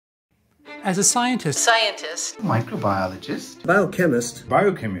As a scientist, microbiologist,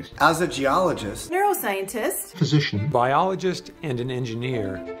 biochemist, as a geologist, neuroscientist, physician, biologist, and an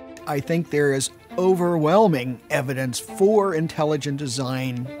engineer. I think there is overwhelming evidence for intelligent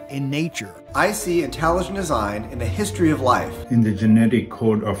design in nature. I see intelligent design in the history of life, in the genetic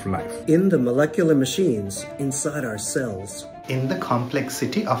code of life, in the molecular machines inside our cells, in the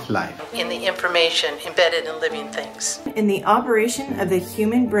complexity of life, in the information embedded in living things, in the operation of the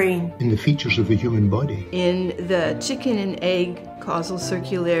human brain, in the features of the human body, in the chicken and egg causal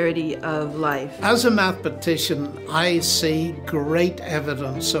circularity of life. As a mathematician, I see great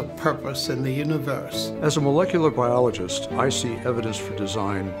evidence of purpose in the universe. As a molecular biologist, I see evidence for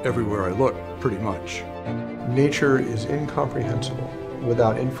design everywhere I look, pretty much. Nature is incomprehensible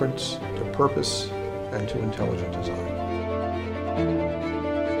without inference to purpose and to intelligent design.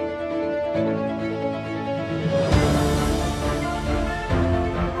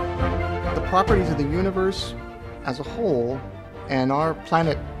 The properties of the universe as a whole, and our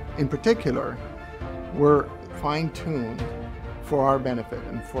planet in particular, were fine-tuned for our benefit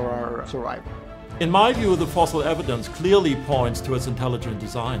and for our survival. In my view, the fossil evidence clearly points towards intelligent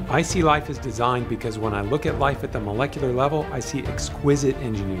design. I see life as designed because when I look at life at the molecular level, I see exquisite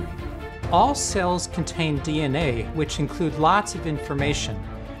engineering. All cells contain DNA, which include lots of information,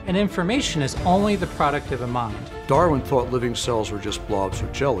 and information is only the product of a mind. Darwin thought living cells were just blobs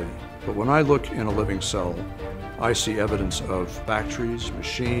of jelly, but when I look in a living cell, I see evidence of factories,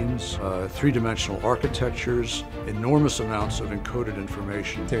 machines, three-dimensional architectures, enormous amounts of encoded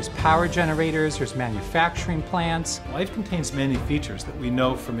information. There's power generators, there's manufacturing plants. Life contains many features that we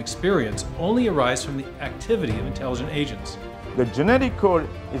know from experience only arise from the activity of intelligent agents. The genetic code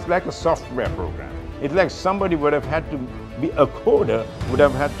is like a software program. It's like somebody would have had to be a coder, would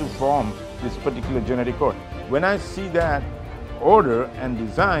have had to form this particular genetic code. When I see that order and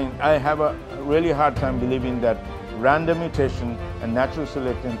design, I have a really hard time believing that random mutation and natural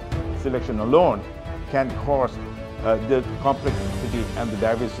selection alone can cause the complexity and the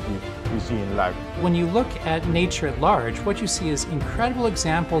diversity we see in life. When you look at nature at large, what you see is incredible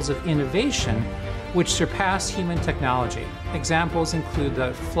examples of innovation which surpass human technology. Examples include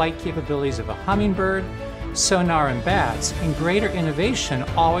the flight capabilities of a hummingbird, sonar in bats, and greater innovation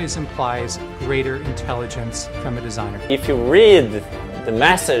always implies greater intelligence from a designer. If you read the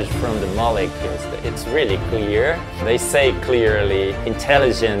message from the molecules, it's really clear. They say clearly,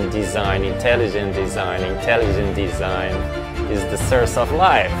 intelligent design is the source of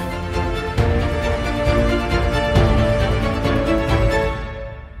life.